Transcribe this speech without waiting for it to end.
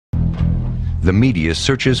the media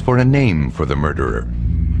searches for a name for the murderer.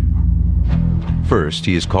 First,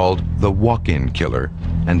 he is called the walk-in killer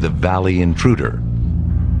and the valley intruder.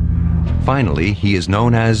 Finally, he is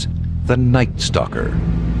known as the Night Stalker.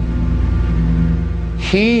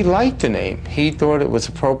 He liked the name. He thought it was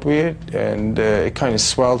appropriate, and it kind of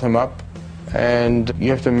swelled him up. And you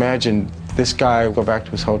have to imagine this guy go back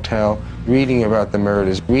to his hotel, reading about the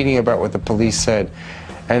murders, reading about what the police said,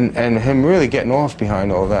 and him really getting off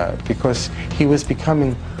behind all that, because he was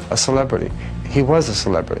becoming a celebrity. He was a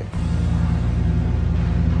celebrity.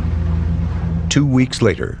 2 weeks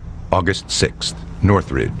later, August 6th,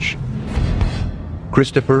 Northridge.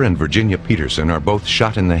 Christopher and Virginia Peterson are both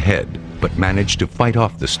shot in the head, but manage to fight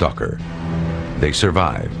off the stalker. They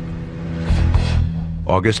survive.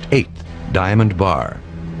 August 8th, Diamond Bar.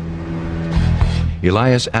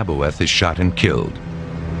 Elias Aboueth is shot and killed.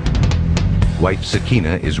 Wife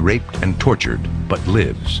Sakina is raped and tortured, but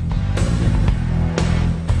lives.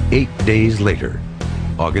 8 days later,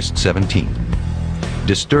 August 17th.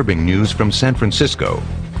 Disturbing news from San Francisco.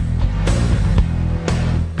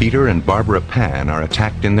 Peter and Barbara Pan are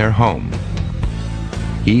attacked in their home.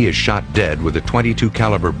 He is shot dead with a .22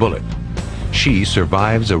 caliber bullet. She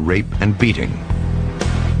survives a rape and beating.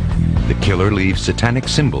 The killer leaves satanic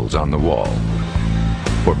symbols on the wall.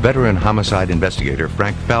 For veteran homicide investigator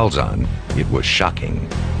Frank Falzon, it was shocking.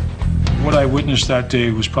 What I witnessed that day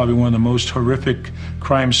was probably one of the most horrific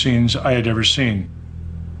crime scenes I had ever seen.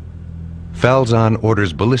 Falzon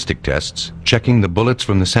orders ballistic tests, checking the bullets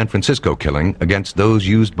from the San Francisco killing against those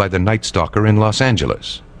used by the Night Stalker in Los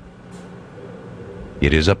Angeles.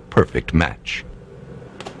 It is a perfect match.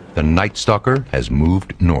 The Night Stalker has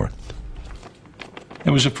moved north. It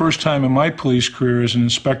was the first time in my police career as an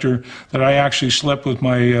inspector that I actually slept with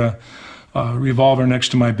my revolver next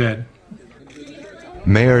to my bed.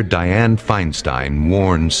 Mayor Dianne Feinstein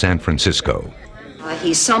warned San Francisco.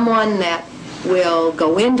 He's someone that will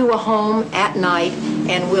go into a home at night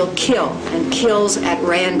and will kill, and kills at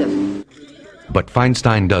random. But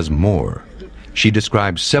Feinstein does more. She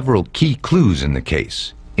describes several key clues in the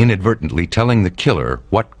case, inadvertently telling the killer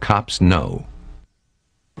what cops know.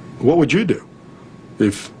 What would you do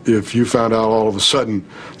if you found out all of a sudden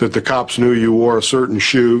that the cops knew you wore a certain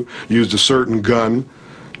shoe, used a certain gun,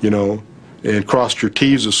 you know, and crossed your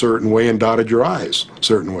T's a certain way and dotted your I's a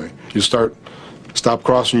certain way? You stop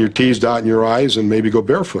crossing your T's, dotting your I's, and maybe go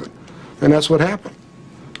barefoot. And that's what happened.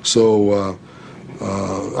 So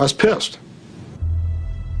I was pissed.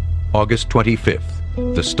 August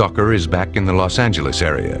 25th, the stalker is back in the Los Angeles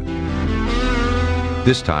area.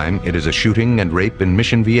 This time, it is a shooting and rape in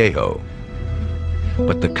Mission Viejo.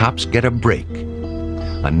 But the cops get a break.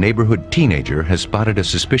 A neighborhood teenager has spotted a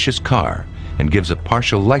suspicious car and gives a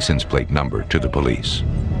partial license plate number to the police.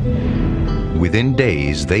 Within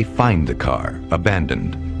days, they find the car,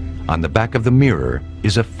 abandoned. On the back of the mirror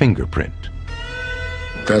is a fingerprint.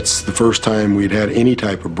 That's the first time we'd had any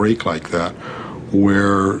type of break like that,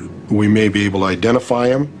 where we may be able to identify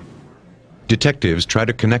him. Detectives try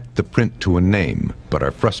to connect the print to a name, but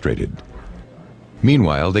are frustrated.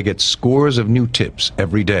 Meanwhile, they get scores of new tips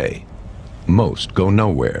every day. Most go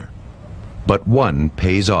nowhere. But one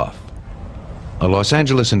pays off. A Los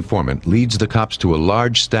Angeles informant leads the cops to a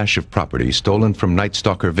large stash of property stolen from Night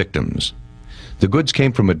Stalker victims. The goods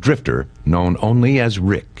came from a drifter known only as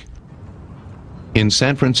Rick. In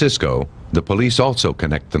San Francisco, the police also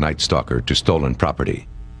connect the Night Stalker to stolen property.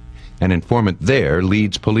 An informant there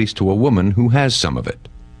leads police to a woman who has some of it.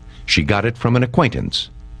 She got it from an acquaintance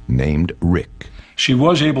named Rick. She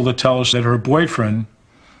was able to tell us that her boyfriend,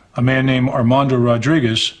 a man named Armando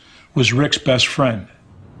Rodriguez, was Rick's best friend.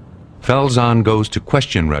 Falzon goes to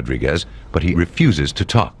question Rodriguez, but he refuses to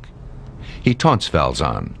talk. He taunts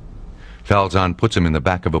Falzon. Falzon puts him in the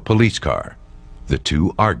back of a police car. The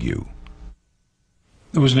two argue.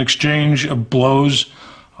 There was an exchange of blows.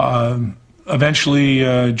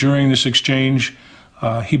 Eventually, during this exchange,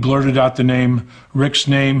 he blurted out the name. Rick's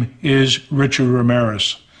name is Richard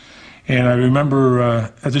Ramirez. And I remember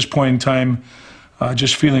at this point in time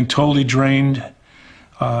just feeling totally drained.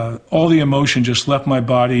 All the emotion just left my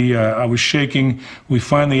body. I was shaking. We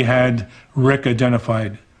finally had Rick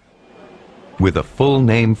identified. With a full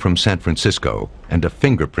name from San Francisco and a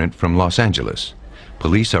fingerprint from Los Angeles,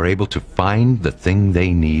 police are able to find the thing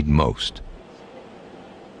they need most.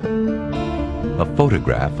 A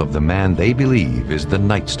photograph of the man they believe is the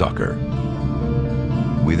Night Stalker.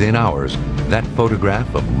 Within hours, that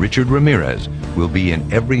photograph of Richard Ramirez will be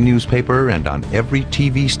in every newspaper and on every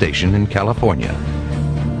TV station in California.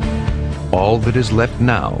 All that is left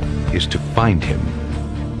now is to find him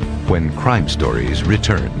when Crime Stories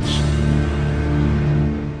returns.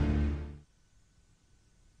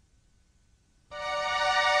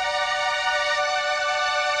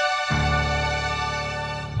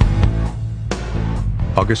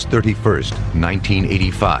 August 31st,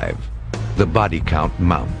 1985. The body count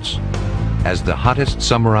mounts. As the hottest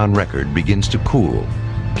summer on record begins to cool,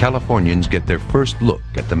 Californians get their first look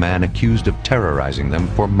at the man accused of terrorizing them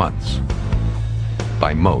for months.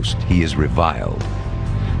 By most, he is reviled.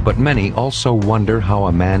 But many also wonder how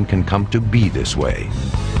a man can come to be this way.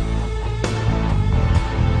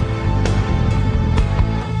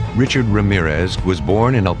 Richard Ramirez was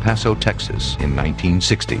born in El Paso, Texas in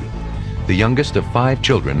 1960, the youngest of 5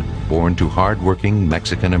 children born to hard-working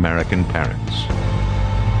Mexican-American parents.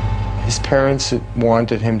 His parents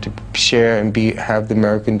wanted him to share and have the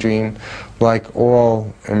American dream like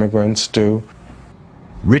all immigrants do.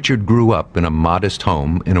 Richard grew up in a modest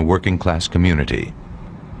home in a working-class community.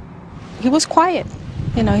 He was quiet.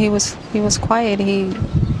 You know, he was quiet. He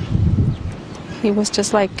was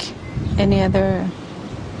just like any other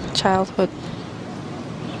childhood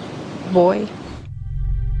boy.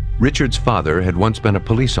 Richard's father had once been a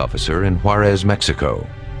police officer in Juarez, Mexico.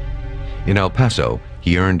 In El Paso,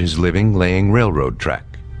 he earned his living laying railroad track.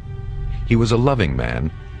 He was a loving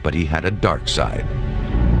man, but he had a dark side.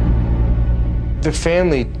 The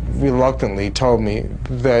family reluctantly told me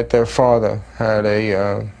that their father had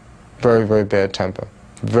a very, very bad temper,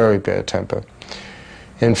 very bad temper.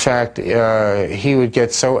 In fact, he would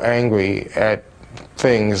get so angry at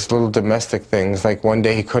things, little domestic things, like one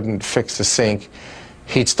day he couldn't fix the sink,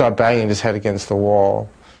 he'd start banging his head against the wall.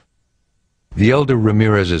 The elder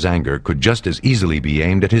Ramirez's anger could just as easily be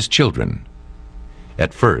aimed at his children.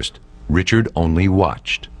 At first, Richard only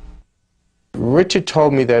watched. Richard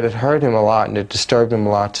told me that it hurt him a lot and it disturbed him a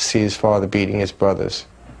lot to see his father beating his brothers.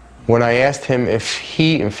 When I asked him if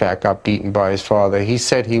he, in fact, got beaten by his father, he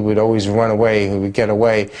said he would always run away, he would get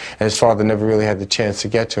away, and his father never really had the chance to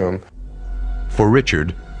get to him. For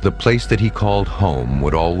Richard, the place that he called home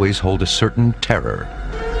would always hold a certain terror.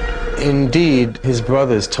 Indeed, his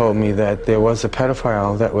brothers told me that there was a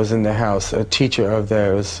pedophile that was in the house, a teacher of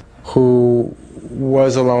theirs, who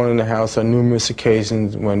was alone in the house on numerous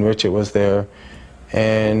occasions when Richard was there,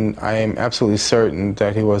 and I am absolutely certain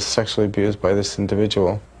that he was sexually abused by this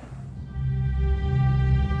individual.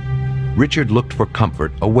 Richard looked for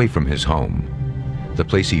comfort away from his home. The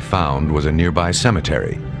place he found was a nearby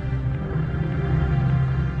cemetery.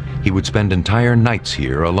 He would spend entire nights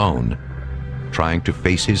here alone, trying to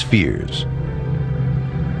face his fears.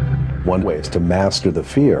 One way is to master the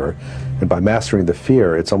fear, and by mastering the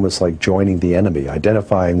fear, it's almost like joining the enemy,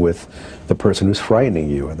 identifying with the person who's frightening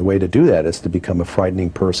you, and the way to do that is to become a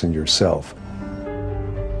frightening person yourself.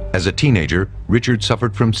 As a teenager, Richard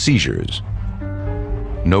suffered from seizures.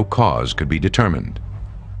 No cause could be determined.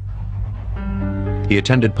 He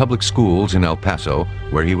attended public schools in El Paso,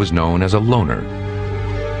 where he was known as a loner.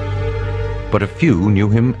 But a few knew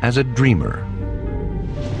him as a dreamer.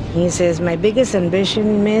 He says, my biggest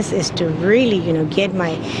ambition, miss, is to really, get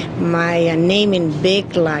my name in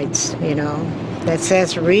big lights, that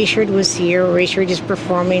says Richard was here, Richard is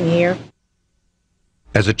performing here.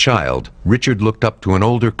 As a child, Richard looked up to an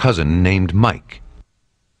older cousin named Mike.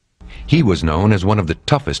 He was known as one of the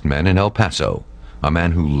toughest men in El Paso, a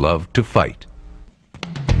man who loved to fight.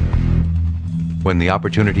 When the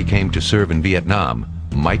opportunity came to serve in Vietnam,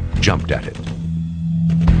 Mike jumped at it.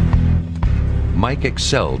 Mike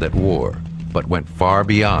excelled at war, but went far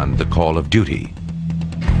beyond the call of duty.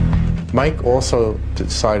 Mike also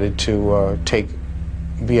decided to take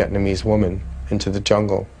Vietnamese women into the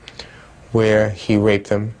jungle, where he raped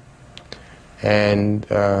them and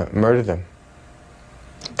murdered them.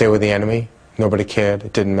 They were the enemy. Nobody cared.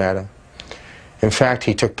 It didn't matter. In fact,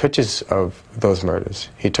 he took pictures of those murders.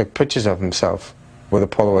 He took pictures of himself with a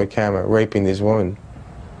Polaroid camera, raping these women.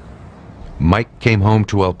 Mike came home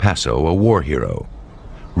to El Paso a war hero.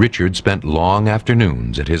 Richard spent long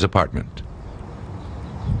afternoons at his apartment.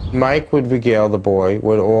 Mike would regale the boy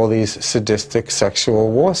with all these sadistic sexual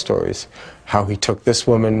war stories. How he took this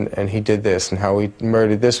woman and he did this, and how he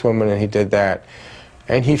murdered this woman and he did that.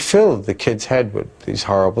 And he filled the kid's head with these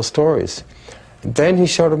horrible stories. Then he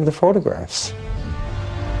showed him the photographs.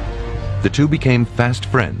 The two became fast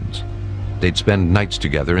friends. They'd spend nights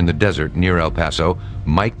together in the desert near El Paso,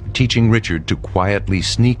 Mike teaching Richard to quietly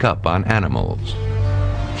sneak up on animals.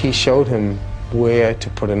 He showed him where to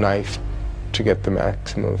put a knife to get the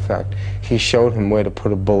maximum effect. He showed him where to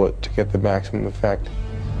put a bullet to get the maximum effect.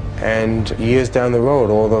 And years down the road,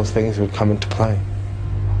 all those things would come into play.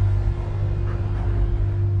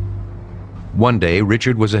 One day,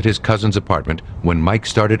 Richard was at his cousin's apartment when Mike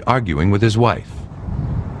started arguing with his wife.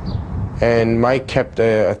 And Mike kept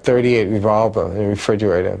a .38 revolver in the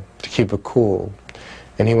refrigerator to keep it cool.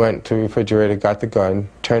 And he went to the refrigerator, got the gun,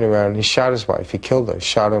 turned around, and he shot his wife. He killed her,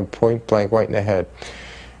 shot her point blank right in the head.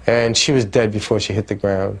 and she was dead before she hit the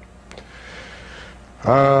ground.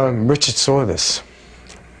 Richard saw this,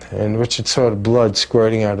 and Richard saw the blood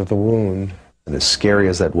squirting out of the wound. And as scary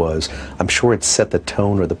as that was, I'm sure it set the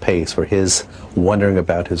tone or the pace for his wondering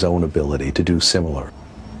about his own ability to do similar.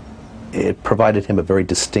 It provided him a very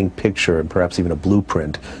distinct picture and perhaps even a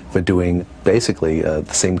blueprint for doing basically the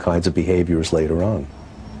same kinds of behaviors later on.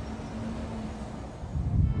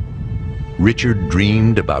 Richard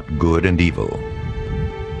dreamed about good and evil.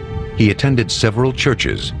 He attended several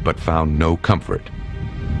churches but found no comfort.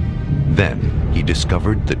 Then he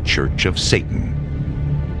discovered the Church of Satan.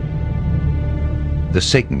 The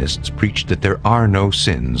Satanists preached that there are no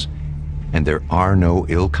sins and there are no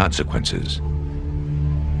ill consequences.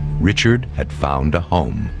 Richard had found a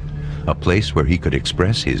home, a place where he could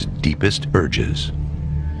express his deepest urges.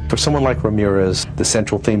 For someone like Ramirez, the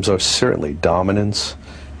central themes are certainly dominance,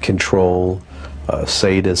 control,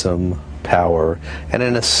 sadism, power, and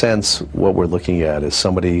in a sense what we're looking at is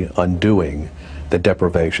somebody undoing the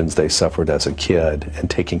deprivations they suffered as a kid and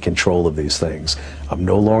taking control of these things. I'm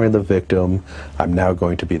no longer the victim, I'm now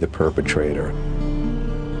going to be the perpetrator.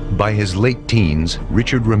 By his late teens,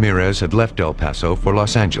 Richard Ramirez had left El Paso for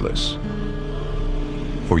Los Angeles.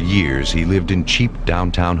 For years, he lived in cheap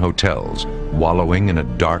downtown hotels, wallowing in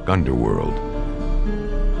a dark underworld.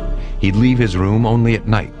 He'd leave his room only at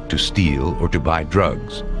night to steal or to buy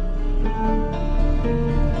drugs.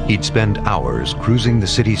 He'd spend hours cruising the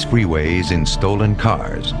city's freeways in stolen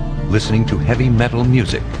cars, listening to heavy metal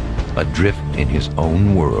music, adrift in his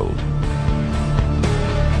own world.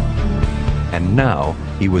 And now,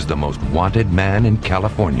 he was the most wanted man in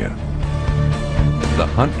California. The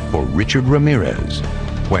hunt for Richard Ramirez,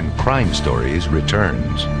 when Crime Stories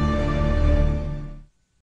returns.